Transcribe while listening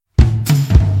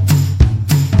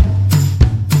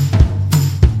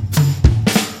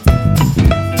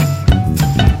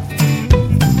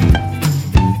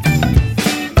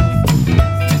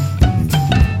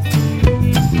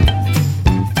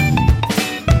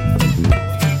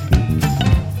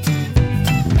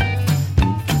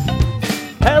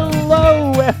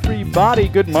body,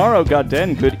 good morrow, good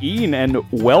den, good e'en, and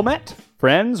well met,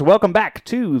 friends. Welcome back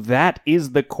to That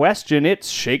Is the Question. It's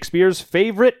Shakespeare's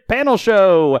favorite panel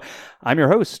show. I'm your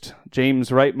host, James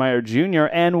Reitmeyer Jr.,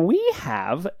 and we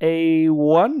have a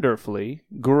wonderfully,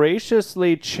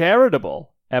 graciously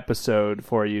charitable episode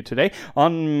for you today.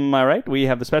 On my right, we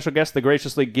have the special guest, the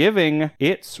graciously giving.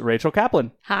 It's Rachel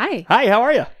Kaplan. Hi. Hi, how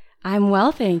are you? I'm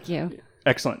well, thank you.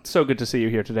 Excellent. So good to see you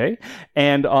here today.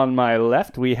 And on my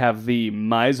left, we have the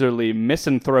miserly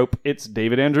misanthrope. It's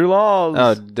David Andrew Laws.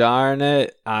 Oh, darn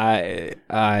it. I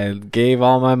gave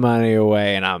all my money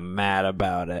away, and I'm mad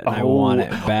about it. I want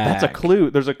it back. That's a clue.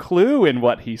 There's a clue in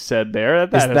what he said there. Is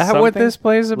that what this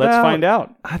play's about? Let's find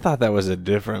out. I thought that was a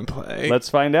different play. Let's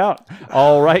find out.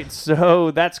 All right. So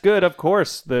that's good. Of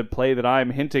course, the play that I'm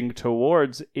hinting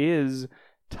towards is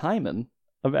Timon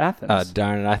of Athens.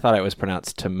 Darn it. I thought it was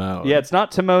pronounced Timon. Yeah, it's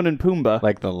not Timon and Pumbaa.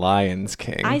 Like the Lion's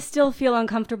King. I still feel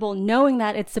uncomfortable knowing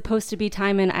that it's supposed to be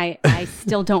Timon. I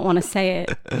still don't want to say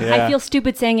it. Yeah. I feel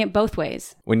stupid saying it both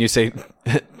ways. When you say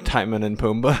Timon and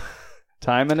Pumbaa.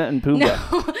 Timon and Pumbaa.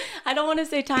 No, I don't want to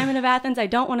say Timon of Athens. I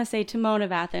don't want to say Timon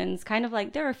of Athens. Kind of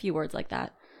like, there are a few words like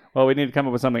that. Well, we need to come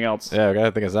up with something else. Yeah, I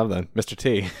gotta think of something. Mr.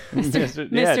 T.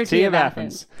 Mr. T of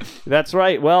Athens. That's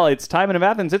right. Well, it's Timon of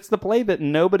Athens. It's the play that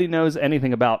nobody knows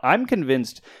anything about. I'm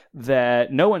convinced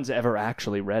that no one's ever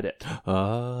actually read it.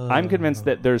 I'm convinced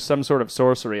that there's some sort of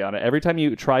sorcery on it. Every time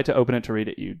you try to open it to read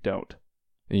it, you don't.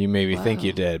 You maybe think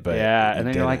you did, but yeah, you and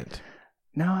then didn't. you're like,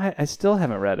 no, I still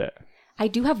haven't read it. I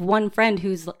do have one friend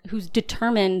who's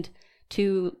determined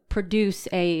to produce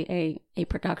a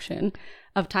production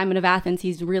of Timon of Athens.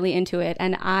 He's really into it,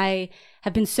 and I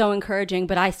have been so encouraging,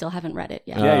 but I still haven't read it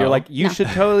yet. Yeah, you're like, you should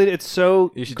totally. It's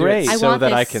so You should great. do I it so want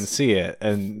that I this- can see it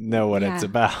and know what it's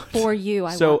about. For you,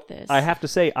 I So want this. I have to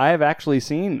say, I have actually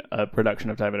seen a production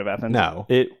of Timon of Athens. No.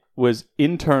 It was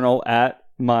internal at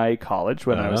my college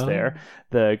when I was Oh. there.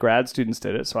 The grad students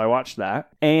did it, so I watched that.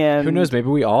 And Who knows? Maybe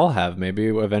we all have. Maybe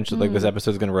eventually, like this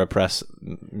episode's going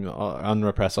to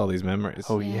unrepress all these memories.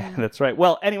 Oh, yeah, that's right.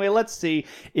 Well, anyway, let's see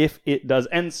if it does.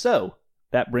 And so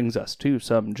that brings us to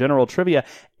some general trivia.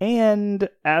 And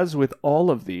as with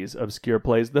all of these obscure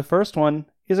plays, the first one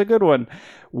is a good one.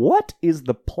 What is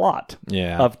the plot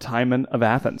of Timon of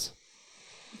Athens?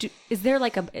 Is there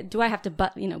like a? Do I have to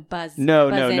buzz? No buzz in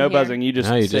no here? buzzing. You just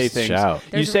No, you say just things. shout.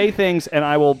 You say things, and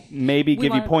I will maybe give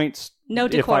you want points. No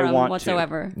if I decorum want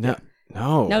whatsoever. No.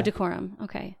 No decorum.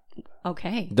 Okay.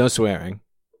 No swearing.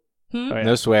 To. Oh, yeah.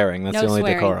 No swearing. That's No the only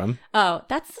swearing. decorum. Oh,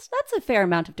 that's a fair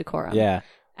amount of decorum. Yeah.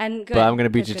 And good. But I'm going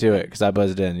to beat Good, you good, to good. it because I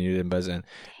buzzed in. You didn't buzz in.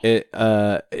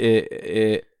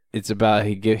 It's about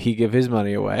he give his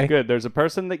money away. Good. There's a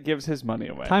person that gives his money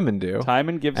away. Timon do.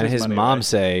 Timon gives and his his money mom away.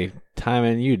 say,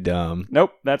 "Timon, you dumb."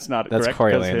 Nope, that's not That's correct.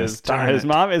 'cause Coriolanus. Darn His it.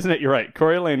 mom, isn't it? You're right.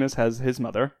 Coriolanus has his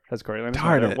mother. Has Coriolanus'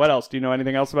 Darn mother. it. What else? Do you know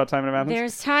anything else about Timon of Athens?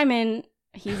 There's Timon.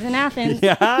 He's in Athens.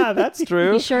 Yeah, that's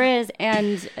true. He sure is.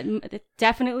 And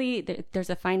definitely there's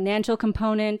a financial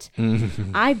component.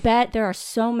 I bet there are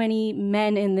so many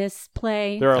men in this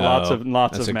play. There are lots that's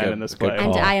of a men good- in this good play.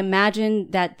 And call. I imagine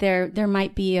that there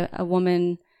might be a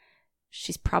woman.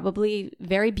 She's probably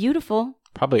very beautiful.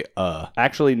 Probably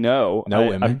Actually, no. No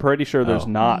women? I'm pretty sure there's Oh.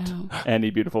 not No. any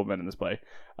beautiful men in this play.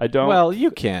 I don't. Well,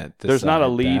 you can't. there's not a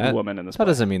decide lead that. woman in this That play.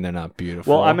 doesn't mean they're not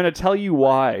beautiful. Well, I'm going to tell you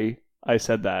why I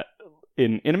said that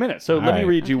in a minute. So All let me right.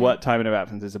 read you Okay. what Timon of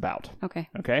Athens is about. Okay.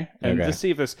 Okay? And Okay. to see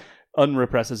if this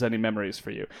unrepresses any memories for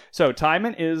you. So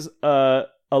Timon is a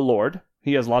lord.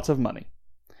 He has lots of money.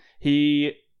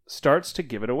 He starts to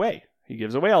give it away. He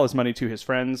gives away all his money to his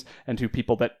friends and to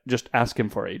people that just ask him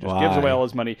for it. He just gives Why? away all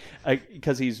his money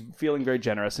because he's feeling very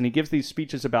generous. And he gives these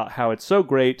speeches about how it's so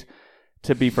great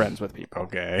to be friends with people.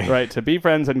 Okay. Right? To be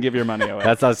friends and give your money away.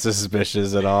 That's not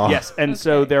suspicious at all. Yes, and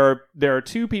so there are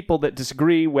two people that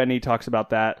disagree when he talks about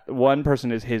that. One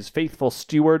person is his faithful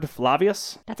steward,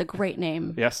 Flavius. That's a great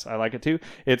name. Yes, I like it too.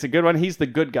 It's a good one. He's the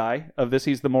good guy of this.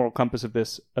 He's the moral compass of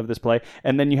this play.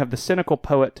 And then you have the cynical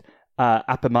poet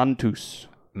Apemantus.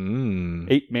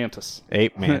 Ape Mantis.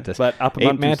 Ape Mantis. But Ape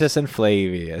Apemantus. Mantis and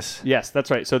Flavius. Yes,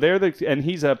 that's right. So and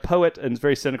he's a poet and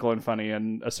very cynical and funny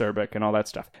and acerbic and all that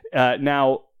stuff.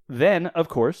 Now, then, of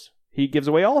course, he gives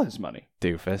away all his money.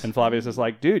 Doofus. And Flavius is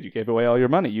like, dude, you gave away all your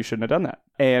money. You shouldn't have done that.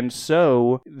 And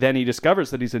so then he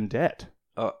discovers that he's in debt.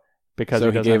 Because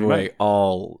so he doesn't gave have any away money.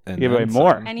 all and He gave away then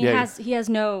more. some. And Yeah. he has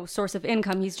no source of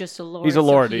income. He's just a lord. He's a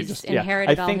lord. So He he's just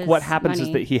inherited I all think his what happens is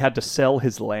money. that he had to sell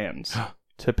his lands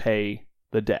to pay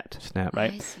the debt. Snap.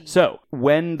 Right. I see. So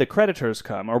when the creditors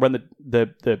come, or when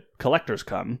the collectors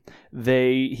come,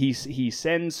 he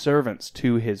sends servants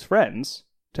to his friends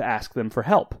to ask them for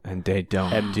help. And they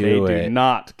don't And do they it. do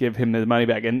not give him the money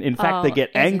back. And in fact, they get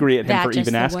isn't angry at him that for just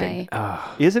even the asking. way?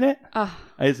 Ah. Isn't it? Oh,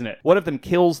 Isn't it? One of them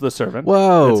kills the servant.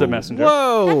 Whoa. It's a messenger.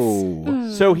 Whoa.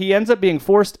 So he ends up being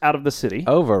forced out of the city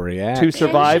Overreact. to maybe you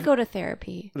survive. should go to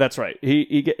therapy. That's right.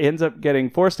 He ends up getting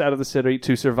forced out of the city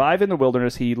to survive in the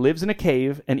wilderness. He lives in a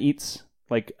cave and eats,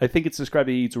 like, I think it's described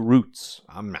he eats roots.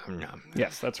 Nom, nom.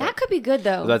 Yes, that's That right. could be good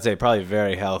though. That's probably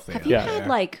very healthy. Have you Yeah. had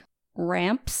like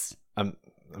ramps?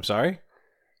 I'm sorry?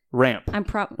 Ramp.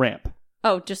 Ramp.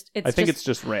 Oh, just it's. I think just, it's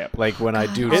just ramp. Like when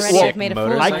I do already sick I've made a fool of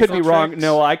motorcycle I could be wrong. tricks?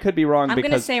 No, I could be wrong I'm gonna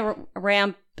because say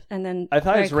ramp and then I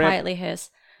thought it very was ramp. quietly hiss.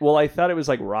 well, I thought it was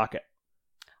like rocket.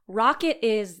 Rocket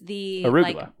is the Arugula.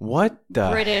 like What the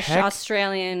British heck?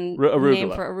 Australian Arugula.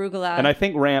 name for arugula. And I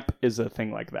think ramp is a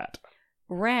thing like that.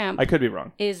 ramp I could be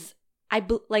wrong. is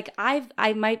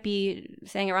I might be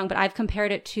saying it wrong, but I've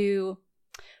compared it to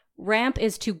ramp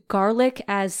is to garlic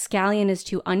as scallion is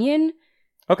to onion.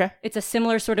 Okay. It's a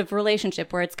similar sort of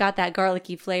relationship where it's got that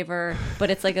garlicky flavor, but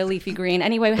it's like a leafy green.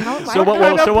 Anyway, why So what,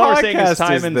 kind of so what we're saying is podcast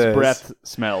is Timon's this? breath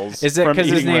smells. Is it from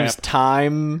because his eating name's ramp.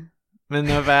 Time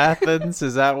of Athens?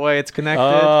 Is that why it's connected?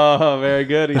 Oh, very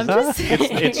good. I'm just saying.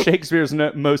 It's Shakespeare's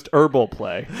most herbal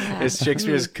play. It's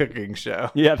Shakespeare's cooking show.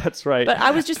 Yeah, that's right. But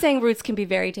I was just saying roots can be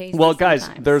very tasty. Well, guys,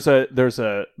 sometimes. there's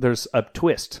a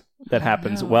twist that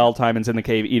happens no. while Timon's in the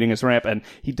cave eating his ramp, and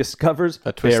he discovers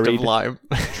A twist buried of lime.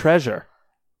 treasure.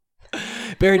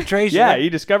 Buried treasure. Yeah, he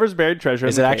discovers buried treasure.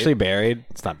 Is in it the actually cave. buried?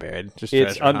 It's not buried. Just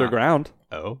It's treasure, huh? underground.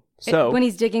 Oh. So when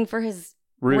he's digging for his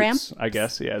roots, ramp? I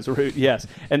guess. Yeah, it's root. Yes,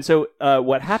 and so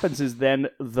what happens is then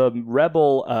the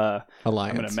rebel.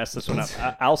 Alliance. I'm going to mess this one up.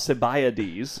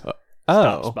 Alcibiades stops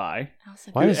Oh. by.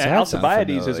 Why does that sound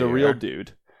Alcibiades is a familiar? real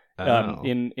dude. Oh.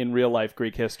 In real life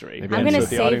Greek history. Maybe I'm And going so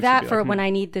to the save that for when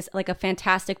I need this, like a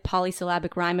fantastic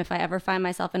polysyllabic rhyme if I ever find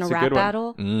myself in a It's a rap good one.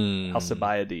 battle. Mm.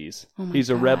 Alcibiades. Oh my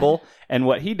He's a God. rebel, and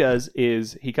what he does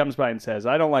is he comes by and says,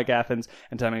 "I don't like Athens,"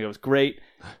 and Timon goes, "Great,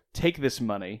 take this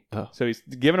money." Oh. So he's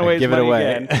giving away his Give it money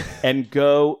away. again, and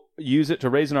go use it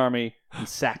to raise an army and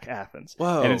sack Athens.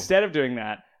 Whoa. And instead of doing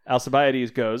that,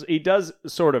 Alcibiades goes. He does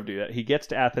sort of do that. He gets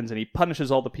to Athens and he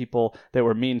punishes all the people that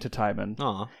were mean to Timon.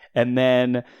 Aw. And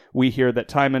then we hear that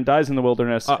Timon dies in the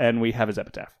wilderness, Oh. and we have his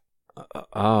epitaph.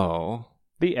 Oh.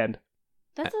 The end.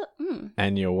 That's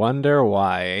And you wonder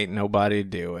why ain't nobody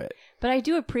do it. But I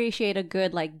do appreciate a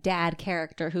good like dad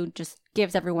character who just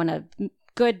gives everyone a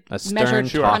good A stern measured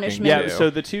talking punishment. Yeah, do. so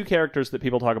the two characters that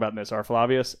people talk about in this are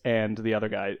Flavius and the other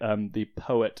guy, the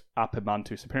poet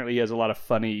Epimantus. Apparently he has a lot of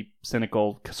funny,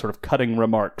 cynical, sort of cutting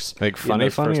remarks. Like in funny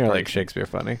those funny first or parts. like Shakespeare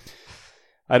funny?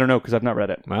 I don't know, because I've not read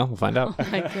it. Well, we'll find out. Oh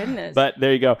my goodness. But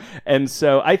there you go. And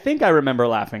so I think I remember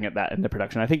laughing at that in the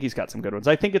production. I think he's got some good ones.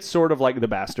 I think it's sort of like The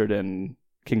Bastard in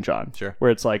King John. Sure. Where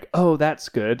it's like, oh, that's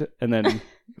good. And then,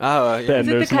 Oh, yeah. then Is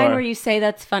it the there's kind more. where you say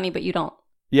that's funny but you don't?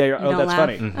 Yeah, You oh, don't that's laugh?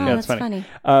 funny. Mhm. Oh, Yeah, that's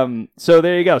funny. So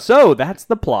there you go. So that's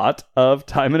the plot of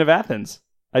Timon of Athens.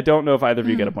 I don't know if either of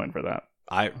you get a point for that.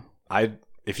 I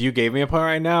if you gave me a point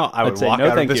right now, I I'd would say walk no, out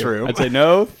of thank this you. room. I'd say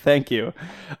no, thank you.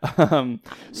 No,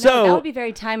 So that would be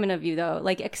very Timon of you though.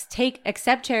 Like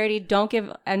accept charity, don't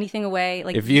give anything away.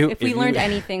 Like If we learned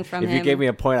anything from if him. you gave me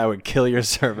a point, I would kill your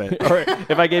servant. or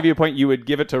if I gave you a point, you would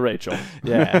give it to Rachel.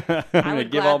 Yeah. I'm I gonna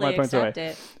would give all gladly my points away. accept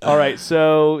it. All right,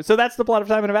 so that's the plot of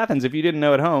Timon of Athens. If you didn't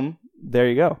know at home, there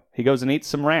you go. He goes and eats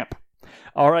some ramp.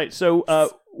 All right, so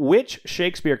which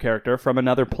Shakespeare character from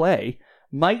another play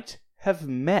might have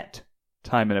met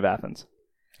Timon of Athens?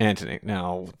 Antony.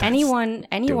 No. that's-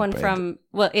 Anyone stupid. from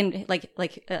in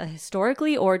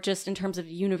historically or just in terms of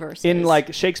universes? In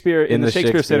like Shakespeare, in the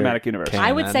Shakespeare Shakespeare cinematic universe. canon.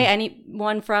 I would say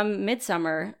anyone from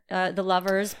Midsummer, The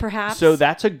Lovers, perhaps. So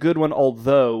that's a good one,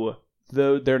 although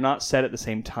they're not set at the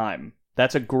same time.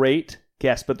 That's a great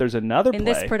guess, but there's another in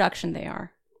play. this production they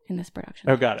are. In this production.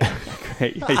 Oh, got it.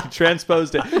 Great. Yeah, you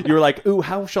transposed it. You were like, ooh,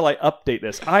 how shall I update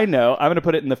this? I know. I'm going to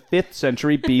put it in the 5th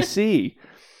century BC.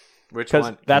 Which Because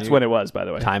one? that's when it was, by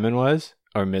the way. Timon was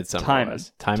or Midsummer Timon.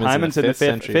 was? Timon's in the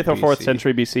 5th or 4th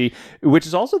century BC, which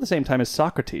is also the same time as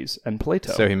Socrates and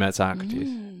Plato. So he met Socrates.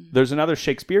 There's another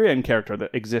Shakespearean character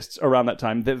that exists around that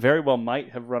time that very well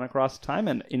might have run across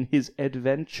Timon in his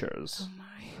adventures.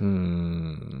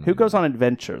 Who goes on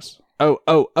adventures?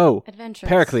 Oh. Adventures.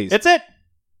 Pericles. It's it!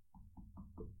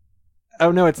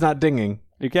 Oh no, it's not dinging.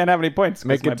 You can't have any points. 'cause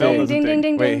Make my it bell ding. doesn't Ding, ding,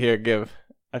 ding, Wait, ding. here, give.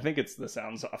 I think it's the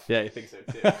sounds off. Yeah, you think so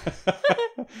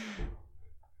too.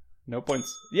 No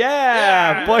points.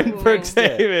 Yeah! Point for Ooh.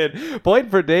 David. Point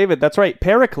for David. That's right.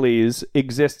 Pericles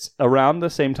exists around the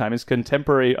same time as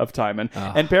contemporary of Timon.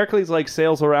 And Pericles like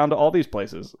sails around to all these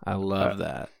places. I love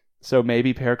that. So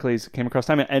maybe Pericles came across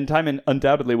Timon, and Timon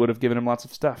undoubtedly would have given him lots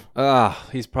of stuff.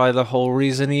 He's probably the whole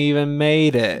reason he even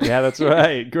made it. Yeah, that's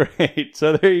right. Great.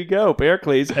 So there you go.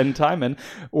 Pericles and Timon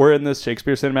were in this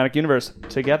Shakespeare Cinematic Universe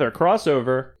together.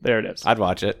 Crossover. There it is. I'd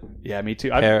watch it. Yeah, me too.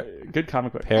 Good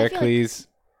comic book. Pericles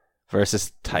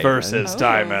versus Timon.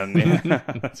 Timon. Yeah,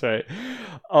 that's right.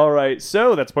 All right.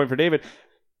 So that's a point for David.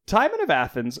 Timon of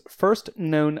Athens' first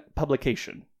known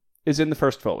publication is in the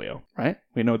First Folio, right?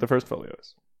 We know what the First Folio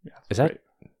is. Yeah, Is that? great.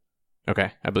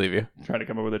 Okay, I believe you. Trying to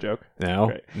come up with a joke. No.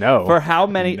 Great. No. For how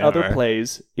many Never. other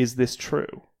plays is this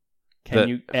true? Can The-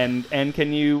 you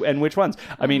can you and which ones?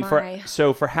 I mean, my.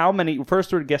 for how many?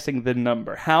 First, we're guessing the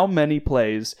number. How many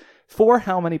plays? For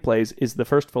how many plays is the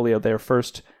First Folio their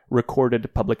first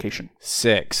recorded publication?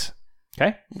 6.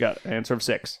 Okay, we got an answer of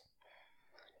 6.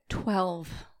 12.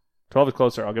 12 is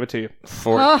closer. I'll give it to you.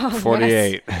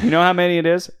 48. You know how many it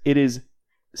is? It is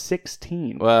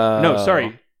 16. Whoa. No,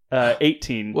 sorry.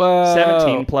 18. Whoa.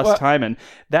 17 plus What? Timon.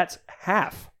 That's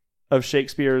half of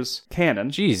Shakespeare's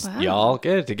canon. Jeez, Wow. y'all,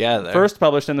 get it together. First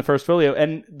published in the First Folio.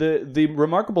 And the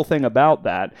remarkable thing about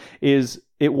that is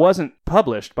it wasn't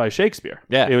published by Shakespeare.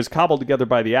 Yeah. It was cobbled together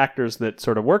by the actors that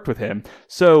sort of worked with him.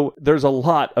 So there's a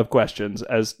lot of questions.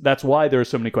 That's why there are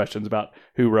so many questions about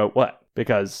who wrote what.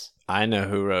 Because I know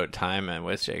who wrote Timon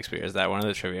with Shakespeare. Is that one of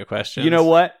the trivia questions? you know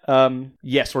what?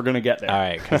 Yes, we're going to get there. All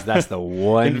right, because that's the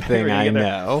one thing I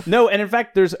know. No, and in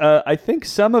fact, there's I think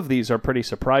some of these are pretty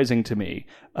surprising to me.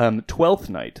 Twelfth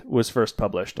Night was first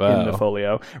published in the Whoa.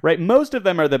 folio, right? Most of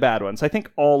them are the bad ones. I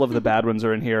think all of the bad ones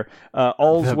are in here.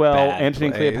 All's The Well, bad Antony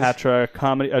and plays. Cleopatra,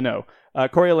 comedy. Coriolanus,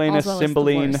 All's Well is the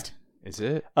Cymbeline. worst. Is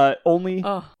it?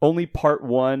 Only part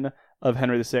 1 of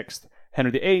Henry VI,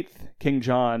 Henry VIII, King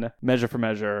John, Measure for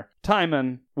Measure,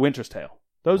 Timon, Winter's Tale.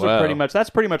 Those are Whoa. pretty much. That's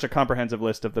pretty much a comprehensive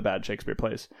list of the bad Shakespeare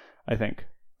plays, I think.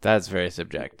 That's very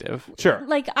subjective. Sure.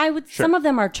 Like, Sure. some of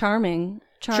them are charming.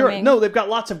 Sure. No, they've got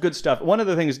lots of good stuff. One of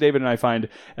the things David and I find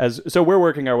so we're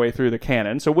working our way through the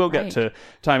canon, so we'll get Right. to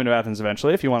Timon of Athens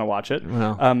eventually if you want to watch it.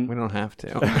 Well, we don't have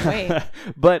to. Wait.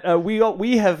 But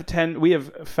we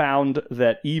have found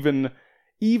that even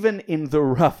in the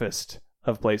roughest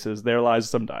of places there lies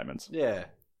some diamonds. Yeah.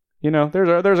 You know,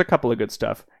 there's a couple of good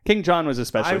stuff. King John was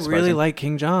especially I really surprising. like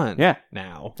King John. Yeah.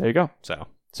 Now. There you go.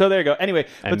 So there you go. Anyway,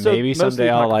 and but so maybe mostly someday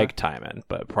I'll talk like about- Timon,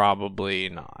 but probably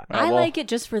not. I well- like it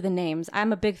just for the names.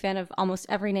 I'm a big fan of almost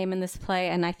every name in this play,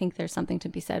 and I think there's something to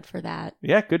be said for that.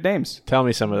 Yeah, good names. Tell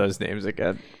me some of those names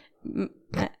again. Come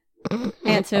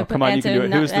on, you can do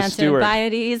it. Who's the steward?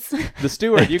 Antibodies, The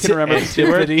steward. You can remember the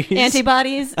steward.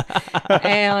 antibodies,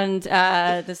 and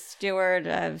the steward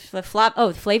of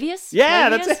Flavius. Yeah,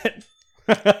 Flavius? that's it.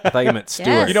 I thought you meant Stuart.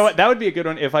 Yes. You know what? That would be a good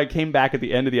one if I came back at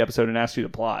the end of the episode and asked you the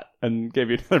plot and gave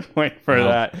you another point for No,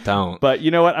 that. don't. But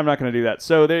you know what? I'm not going to do that.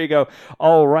 So there you go.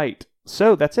 All right.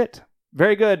 So that's it.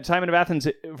 Very good. Timon of Athens'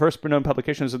 first known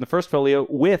publication is in the First Folio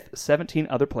with 17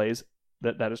 other plays.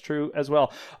 That is true as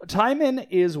well. Timon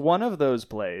is one of those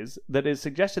plays that is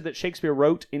suggested that Shakespeare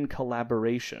wrote in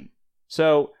collaboration.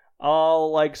 So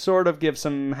I'll sort of give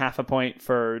some half a point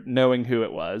for knowing who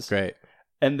it was. Great.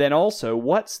 And then also,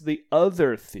 what's the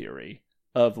other theory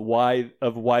of why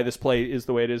this play is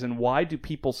the way it is, and why do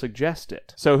people suggest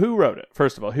it? So who wrote it?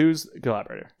 First of all, who's the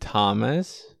collaborator?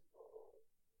 Thomas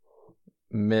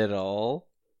Middle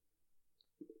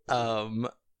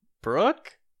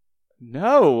Brooke?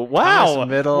 No. Wow. Thomas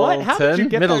Middleton? What? How did you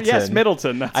get Middleton. there? Yes,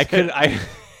 Middleton. That's it.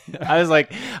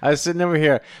 I was sitting over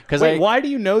here because Wait, why do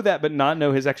you know that but not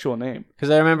know his actual name? I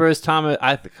remember it was Thomas.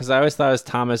 Because I always thought it was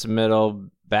Thomas Middle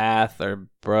Bath or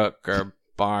Brooke or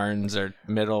Barnes or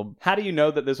Middle. How do you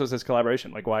know that this was his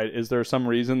collaboration? Why is there some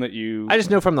reason that you? I just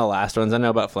know from the last ones. I know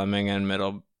about Fleming and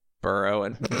Middleborough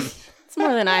and It's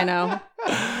more than I know.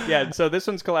 Yeah. So this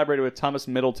one's collaborated with Thomas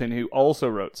Middleton, who also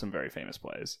wrote some very famous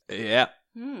plays. yeah.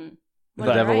 The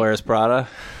The Devil Wears Prada.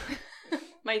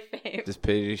 My fave. Just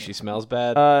pity she smells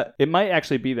bad. It might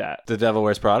actually be that. The Devil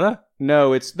Wears Prada.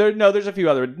 No, it's there. No, there's a few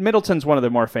other. Middleton's one of the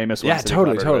more famous ones. Yeah, that he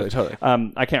totally. collaborated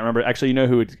with. I can't remember. Actually, you know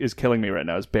who is killing me right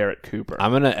now is Barrett Cooper.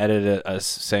 I'm gonna edit it as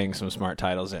saying some smart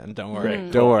titles in. Don't worry.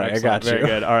 Great. Don't Cool. worry. Excellent. I got you. Very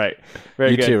good. All right.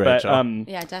 Very You good. too, But, Rachel.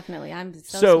 Yeah, definitely. I'm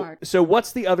so so smart. so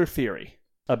what's the other theory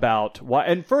about why?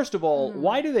 And first of all,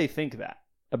 why do they think that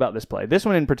about this play? This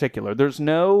one in particular. There's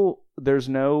no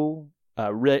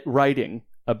writing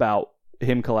about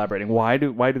him collaborating. Why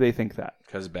do they think that?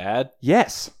 Because bad.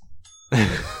 Yes.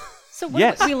 So what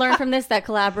Yes. do we learn from this? That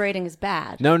collaborating is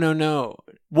bad. No.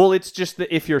 Well, it's just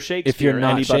that if you're Shakespeare, If you're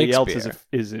not anybody else Shakespeare.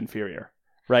 is inferior,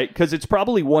 right? Because it's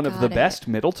probably one of the Got it. best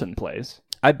Middleton plays.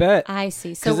 I bet. I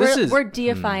see. So 'Cause this is- we're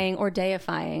deifying or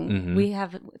deifying. Mhm. We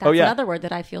have that's Oh, yeah. another word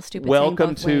that I feel stupid saying Welcome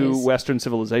both to ways. Western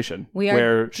civilization, We are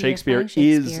where Shakespeare, deifying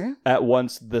is Shakespeare. at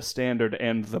once the standard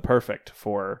and the perfect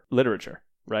for literature.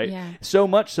 Right. Yeah. So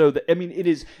much so that, I mean, it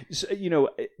is,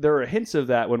 there are hints of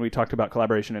that when we talked about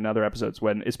collaboration in other episodes,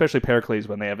 when, especially Pericles,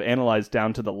 when they have analyzed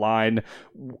down to the line,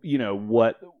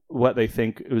 what they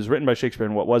think it was written by Shakespeare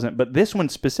and what wasn't. But this one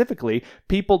specifically,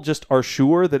 people just are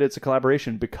sure that it's a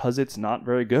collaboration because it's not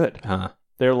very good. Huh.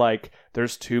 They're like,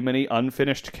 there's too many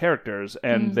unfinished characters,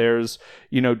 and there's,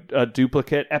 a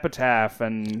duplicate epitaph,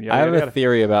 and I have a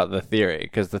theory about the theory,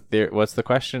 because what's the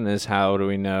question is, how do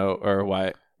we know, or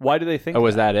why? Why do they think? Oh,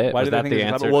 was that it? Why Was do they that think the it's a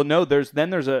answer? collaboration? Well,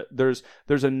 no.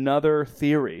 There's another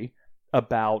theory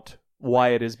about why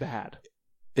it is bad.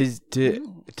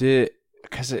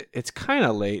 Because it's kind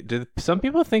of late. Did some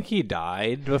people think he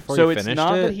died before So he it's finished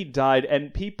not it? that he died,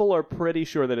 and people are pretty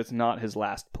sure that it's not his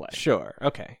last play. Sure.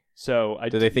 Okay. So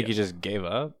Do they think he just gave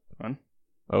up? Fun.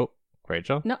 Oh,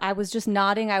 Rachel? No, I was just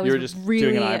nodding. I was You were just really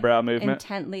doing an eyebrow movement?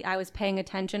 intently. I was paying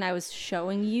attention. I was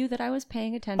showing you that I was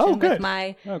paying attention Oh, good. with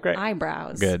my Oh, great.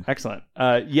 eyebrows. Good. Excellent.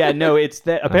 No, it's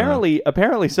that apparently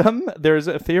there's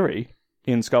a theory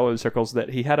in scholarly circles that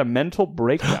he had a mental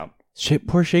breakdown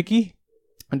Poor Shaky?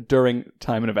 during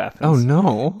Timon of Athens. Oh,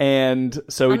 no. And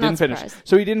so he I'm not didn't finish. surprised.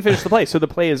 So he didn't finish the play. So the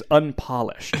play is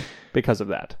unpolished because of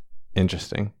that.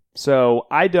 Interesting. So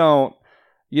I don't,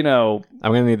 I'm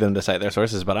going to need them to cite their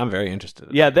sources, but I'm very interested.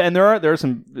 yeah, and there are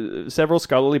some several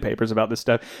scholarly papers about this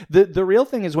stuff. The real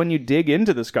thing is when you dig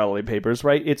into the scholarly papers,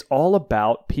 right? It's all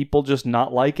about people just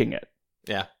not liking it.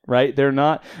 Yeah. Right? They're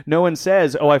not, no one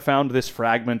says, oh, I found this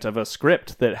fragment of a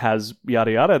script that has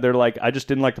yada yada. They're like, I just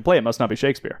didn't like the play. It must not be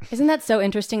Shakespeare. Isn't that so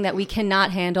interesting that we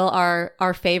cannot handle our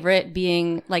favorite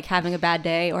being like having a bad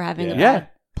day or having a Yeah. bad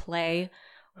play?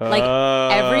 Like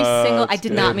every single, I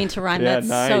did not mean to rhyme. Yeah, That's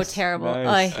nice, so terrible.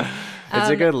 nice. Like, It's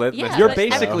a good litmus yeah, test. You're but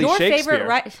basically your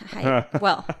Shakespeare. favorite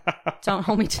well, don't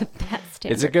hold me to that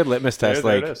standard. It's a good litmus test.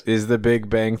 There it Like, is. is the Big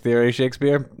Bang Theory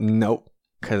Shakespeare? Nope.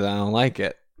 Because I don't like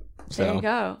it. So. There you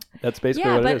go. That's basically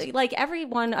Yeah, what it but is. like every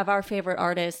one of our favorite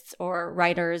artists or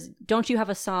writers, don't you have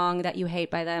a song that you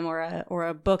hate by them, or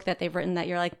a book that they've written that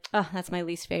you're like, oh, that's my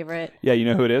least favorite. Yeah, you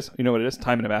know who it is? You know what it is?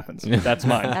 Timon of Athens. That's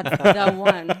mine. That's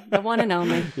the one and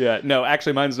only. Yeah, no,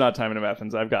 actually mine's not Timon of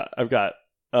Athens. I've got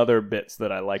other bits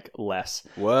that I like less.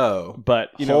 Whoa. But,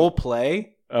 Whole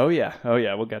play? oh yeah,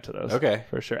 we'll get to those. Okay.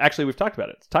 For sure. Actually, we've talked about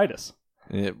it. It's Titus.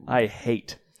 You're I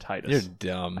hate Titus.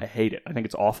 dumb. I hate it. I think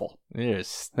it's awful. You're I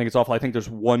think it's awful. I think there's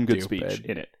one good Stupid. speech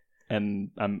in it. And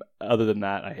other than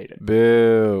that, I hate it.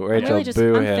 boo. I'm Rachel, really just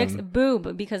boo unfixed. him.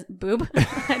 Boob, because boob.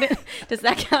 Does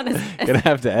that count as Gonna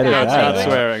have to edit Bad that. Not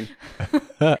language.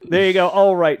 swearing. There you go.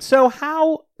 All right. So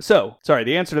sorry,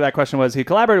 the answer to that question was he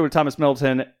collaborated with Thomas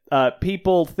Middleton.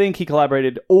 People think he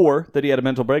collaborated or that he had a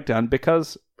mental breakdown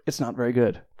because it's not very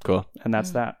good. Cool. And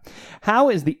that's that. How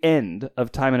is the end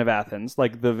of Timon of Athens,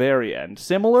 like the very end,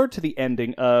 similar to the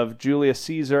ending of Julius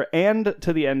Caesar and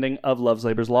to the ending of Love's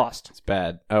Labour's Lost? It's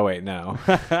bad. Oh, wait, no.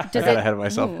 I got ahead of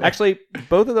myself. Ooh. Actually,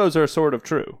 both of those are sort of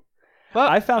true. Well,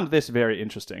 I found this very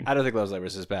interesting. I don't think Love's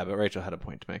Labours is bad, but Rachel had a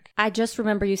point to make. I just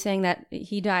remember you saying that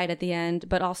he died at the end,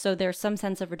 but also there's some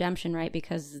sense of redemption, right?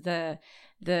 Because the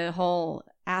whole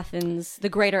Athens, the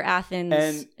greater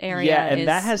Athens area, yeah, and is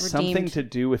that has redeemed. something to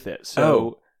do with it.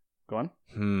 So, go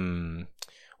on.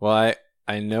 Well,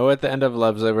 I know at the end of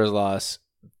Love's Labour's Lost,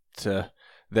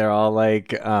 they're all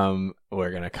like,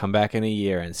 we're going to come back in a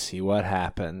year and see what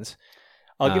happens.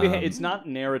 I'll give you a hint. It's not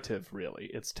narrative, really.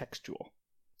 It's textual.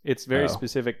 It's very Oh.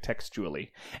 specific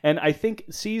textually. And I think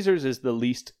Caesar's is the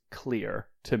least clear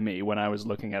to me when I was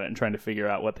looking at it and trying to figure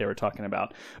out what they were talking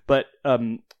about. But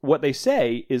what they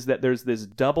say is that there's this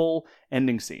double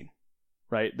ending scene,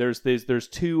 right? There's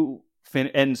two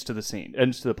ends to the scene,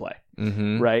 ends to the play,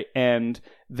 Mm-hmm. right? And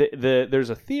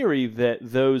there's a theory that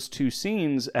those two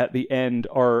scenes at the end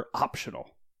are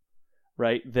optional,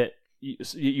 right? That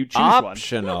you choose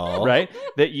Optional. one, right?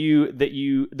 They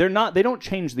don't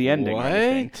change the ending or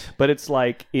anything. What? But it's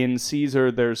like in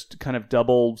Caesar, there's kind of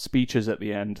double speeches at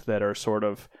the end that are sort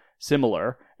of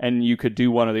similar, and you could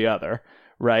do one or the other,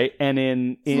 right? And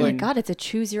in Oh my God, it's a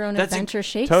choose your own That's adventure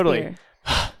Shakespeare. totally.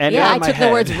 And Yeah, in I my took the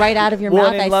head. words right out of your well,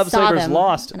 mouth. in I Love's saw Labour's them,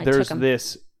 Lost, and I there's took 'em.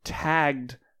 this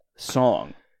tagged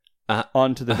song Uh-huh.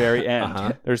 onto the very end.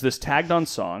 Uh-huh. There's this tagged on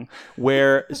song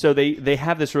where so they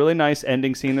have this really nice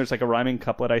ending scene. There's like a rhyming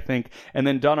couplet, I think, and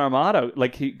then Don Armado,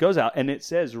 like he goes out and it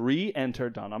says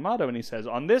re-enter Don Armado, and he says,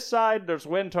 on this side there's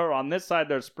winter, on this side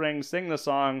there's spring, sing the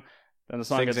song. Then the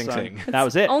song Sing, gets sing, sung. sing. That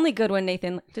was it. Only good when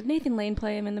did Nathan Lane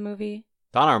play him in the movie?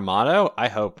 Don Armado? I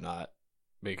hope not.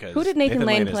 because Who did Nathan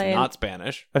Lane is play? not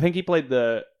Spanish. I think he played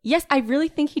the Yes, I really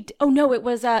think he. Oh no, it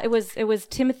was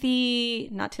Timothy,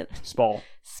 not Spall.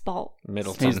 Spall.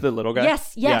 Middleton. He's the little guy.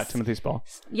 Yes, Yeah, yes. Timothy Spall.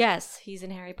 Yes, he's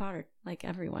in Harry Potter, like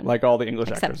everyone, Like all the English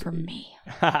except actors. for me.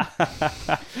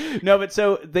 No, but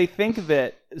so they think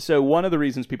that. So one of the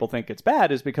reasons people think it's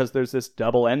bad is because there's this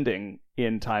double ending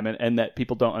in Time, and that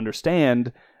people don't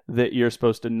understand that you're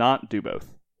supposed to not do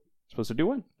both. Supposed to do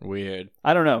one. Weird.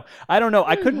 I don't know.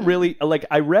 I couldn't really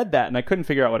I read that and I couldn't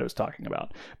figure out what it was talking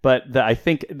about. But I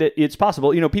think that it's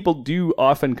possible. You know, people do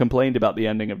often complain about the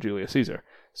ending of Julius Caesar.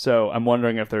 So I'm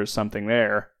wondering if there's something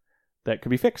there that could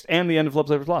be fixed. And the end of Love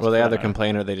Labor's Lost. Well, they for either that matter.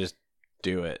 complain or they just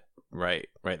do it right.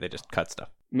 They just cut stuff.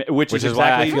 Which is why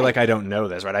exactly I feel like I don't know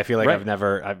this, right? I feel like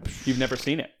Right. I've You've never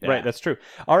seen it. Yeah. Right, that's true.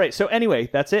 All right, so anyway,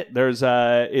 that's it. There's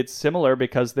it's similar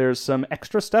because there's some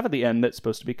extra stuff at the end that's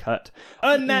supposed to be cut.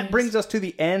 And that brings us to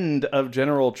the end of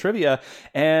general trivia,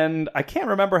 and I can't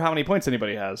remember how many points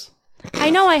anybody has.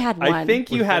 I know I had one. I think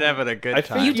you We've had been having a good I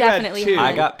time. think You definitely had two. had.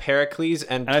 I got Pericles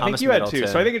and and I Thomas think you had Middleton. two.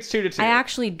 So I think it's 2-2. I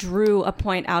actually drew a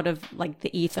point out of like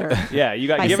the ether. Yeah, you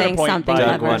got by given a saying point something by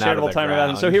clever. One out of Charitable the Time of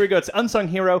Athens. So ground. here we go. It's Unsung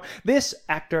Hero. This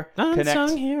actor connects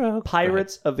Unsung hero.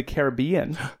 Pirates of the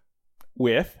Caribbean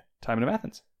with Time of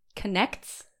Athens.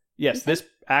 Connects. Yes, this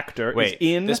actor Wait, is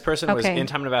in. this person was Okay. in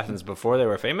Time of Athens before they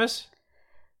were famous?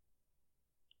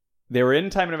 They were in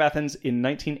Time of Athens in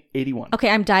 1981. Okay,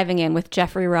 I'm diving in with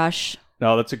Jeffrey Rush,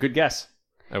 No, that's a good guess.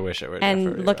 I wish it were. and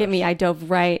Jeffrey look at Rush. me. I dove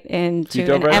right into You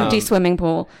dove an right empty in. swimming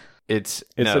pool. It's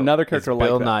another character it's like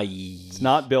Bill that. Nighy. It's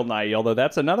not Bill Nighy, although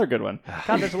that's another good one.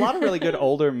 God, there's a lot of really good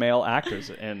older male actors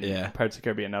in Yeah. Pirates of the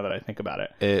Caribbean now that I think about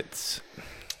it. It's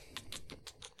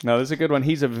No, this is a good one.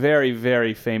 He's a very,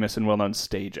 very famous and well-known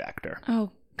stage actor.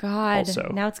 Oh God! Also.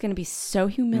 Now it's going to be so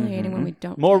humiliating when we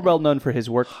don't. More get it. well-known for his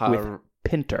work with Har-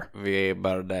 Pinter. V.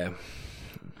 Bardem.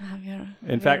 Oh, yeah.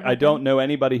 In fact, I don't know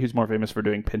anybody who's more famous for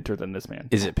doing Pinter than this man.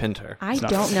 Is it Pinter? I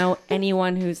not- don't know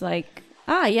anyone who's like,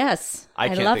 yes, I I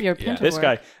can't love think- your yeah. Pinter This work.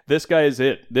 guy is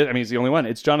it. He's the only one.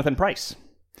 It's Jonathan Pryce.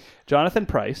 Jonathan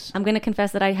Pryce. I'm going to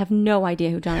confess that I have no idea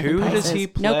who Jonathan Who Pryce does is.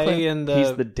 he No play clue. in the?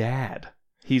 He's the dad.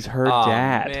 He's her oh,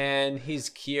 dad. man, he's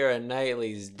Keira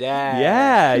Knightley's dad.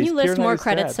 Yeah. Can he's you list Keira more Knightley's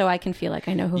credits dad. so I can feel like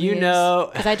I know who You he know-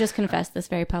 Because I just confessed this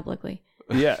very publicly.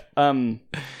 Yeah.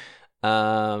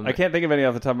 I can't think of any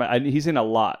off the top of my head. He's in a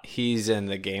lot. He's in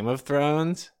the Game of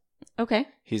Thrones. Okay.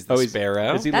 He's the Oh, he's-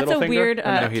 Sparrow. is he That's a Littlefinger? weird Or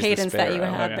no? he's the cadence that you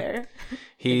Sparrow. had Okay. there.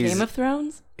 He's Game of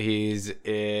Thrones? he's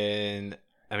in.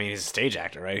 I mean, he's a stage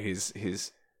actor, right?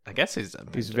 He's. I guess he's.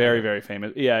 He's very, very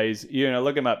famous. Yeah, he's.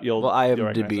 Look him up. You'll. Well, I you'll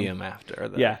recognize IMDb him. him after.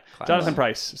 The Yeah, class. Jonathan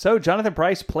Pryce. So Jonathan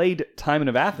Pryce played Timon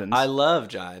of Athens I love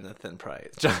Jonathan Pryce.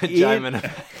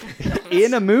 Jonathan.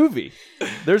 in a movie.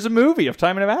 There's a movie of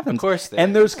Timon of Athens. Of course there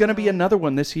and there's going to be another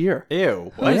one this year.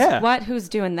 Ew. Oh, yeah. Who's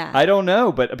doing that? I don't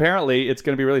know, but apparently it's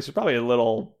going to be released. It's probably a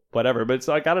little whatever, but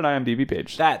I got an IMDb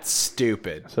page. That's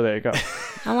stupid. So there you go.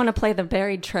 I want to play the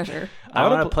buried treasure. I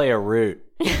want to play a root.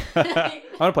 I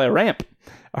want to play a ramp.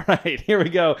 All right, here we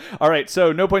go. All right,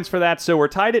 so no points for that. So we're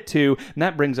tied at 2, and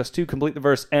that brings us to complete the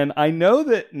verse. And I know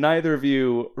that neither of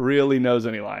you really knows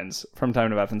any lines from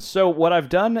Time of Athens. So what I've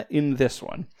done in this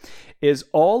one is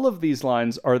all of these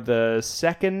lines are the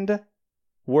second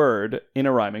word in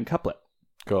a rhyming couplet.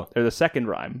 Cool. They're the second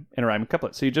rhyme in a rhyming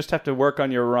couplet. So you just have to work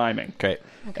on your rhyming. Great.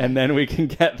 And then we can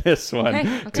get this one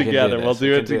Okay, okay. together. We can do We'll this. do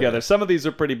We it can do together. this. Some of these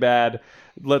are pretty bad.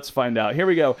 Let's find out. Here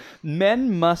we go.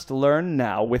 Men must learn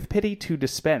now with pity to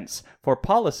dispense, for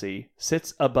policy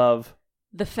sits above.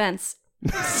 The fence.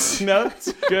 No,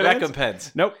 it's good. answer.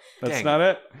 Recompense. Nope, that's Dang. not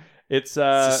it. It's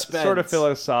Suspense. sort of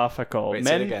philosophical. Wait,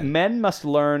 say it again. Men must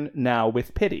learn now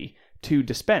with pity to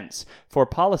dispense, for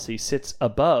policy sits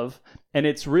above. And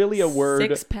it's really a word.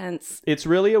 Sixpence. It's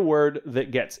really a word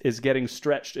that is getting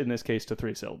stretched in this case to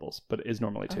 3 syllables, but it is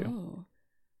normally 2.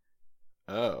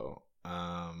 Oh.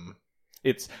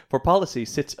 It's for policy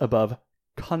sits above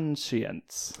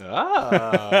conscience. Oh.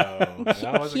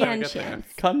 That wasn't gonna get there.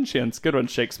 Conscience. Conscience. Good one,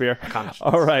 Shakespeare. Conscience.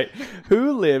 All right.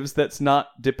 Who lives that's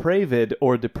not depraved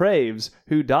or depraves?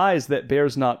 Who dies that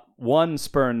bears not one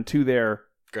spurn to their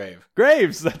Grave.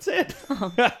 graves? That's it.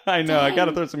 I know. I dang. got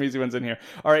to throw some easy ones in here.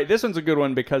 All right. This one's a good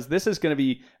one because this is going to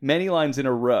be many lines in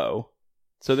a row.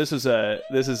 So this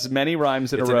is many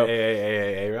rhymes in It's a an row.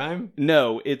 AAAA rhyme?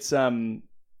 No, it's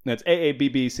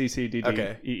AABBCCDDEE,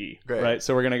 Okay. Great. right?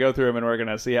 So we're gonna go through them and we're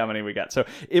gonna see how many we got. So,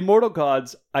 immortal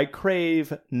gods, I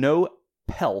crave no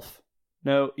pelf.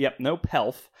 No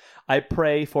pelf. I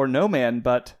pray for no man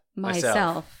but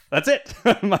Myself. That's it.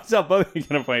 Myself, both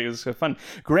get a point. It was so fun.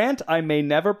 Grant, I may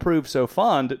never prove so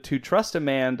fond to trust a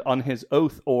man on his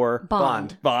oath or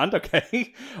Bond. Bond,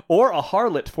 okay. Or a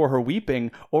harlot for her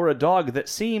weeping, or a dog that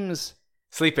seems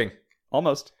Sleeping.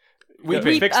 almost.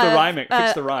 Weeping. Fix the rhyming.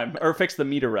 Fix the rhyme. Or fix the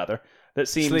meter, rather. That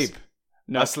seems. Sleep.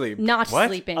 No. Asleep. Not What?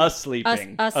 sleeping.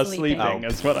 Asleeping. Asleeping. Oh,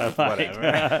 is what I like.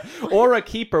 whatever. Or a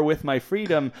keeper with my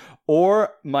freedom,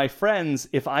 or my friends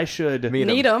if I should. Meet 'em.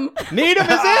 Need 'em. Need him,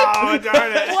 is it? Oh,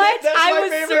 darn it. What? That's I my was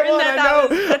favorite certain one. that I that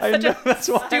know. was that's I such know. a That's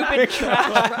why I stupid picked that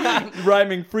trash one. rhyme.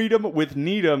 Rhyming freedom with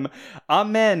needham.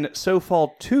 Amen. So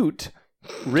fall toot.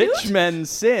 Rich men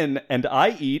sin, and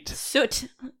I eat. Soot.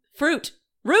 Fruit.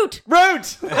 Root.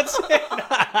 Root! That's it.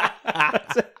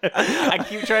 That's it. I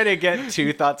keep trying to get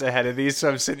 2 thoughts ahead of these, so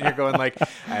I'm sitting here going like,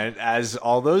 and as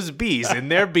all those bees in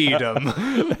their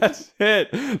beedom. That's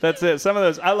it. That's it. Some of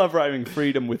those. I love rhyming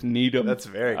freedom with needham. That's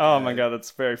very Oh good. my god, that's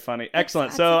very funny. Excellent.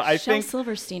 That's So a I Shel think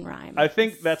Silverstein rhyme.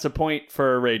 that's a point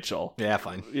for Rachel. Yeah,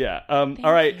 fine. Yeah. All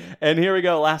right. And here we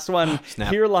go. Last one.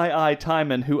 Snap. Here lie I,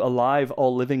 Timon, who alive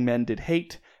all living men did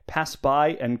hate. Pass by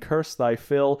and curse thy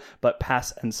fill, but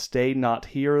pass and stay not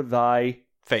here thy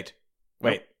Fate.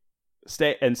 Wait.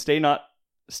 stay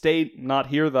not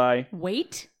here thy.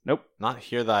 Wait. Nope. Not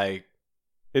hear thy...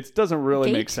 It doesn't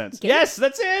really Gate? make sense. Gate? Yes,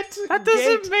 that's it. That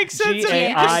doesn't Gate. make sense.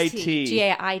 G-A-I-T.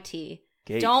 G-A-I-T.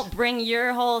 Gate. Don't bring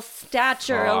your whole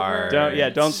stature over.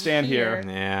 Don't stand here.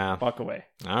 Yeah. Walk away.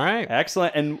 All right.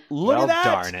 Excellent. And look Well, at that.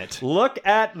 darn it. Look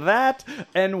at that.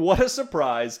 And what a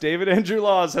surprise. David Andrew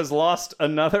Laws has lost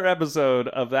another episode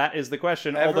of That Is the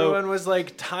Question. Everyone was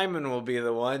like, Timon will be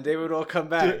the one. David will come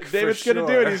back. David's for going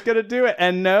to do it. sure. He's going to do it.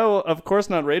 And no, of course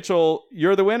not. Rachel,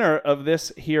 you're the winner of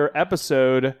this here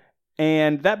episode.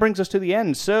 And that brings us to the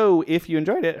end. So if you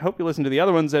enjoyed it, hope you listen to the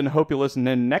other ones and hope you listen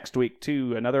in next week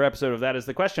to another episode of That Is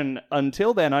the Question.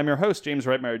 Until then, I'm your host, James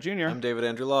Reitmeyer Jr. I'm David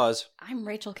Andrew Laws. I'm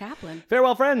Rachel Kaplan.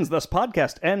 Farewell, friends. Thus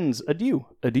podcast ends. Adieu,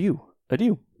 adieu,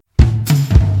 adieu.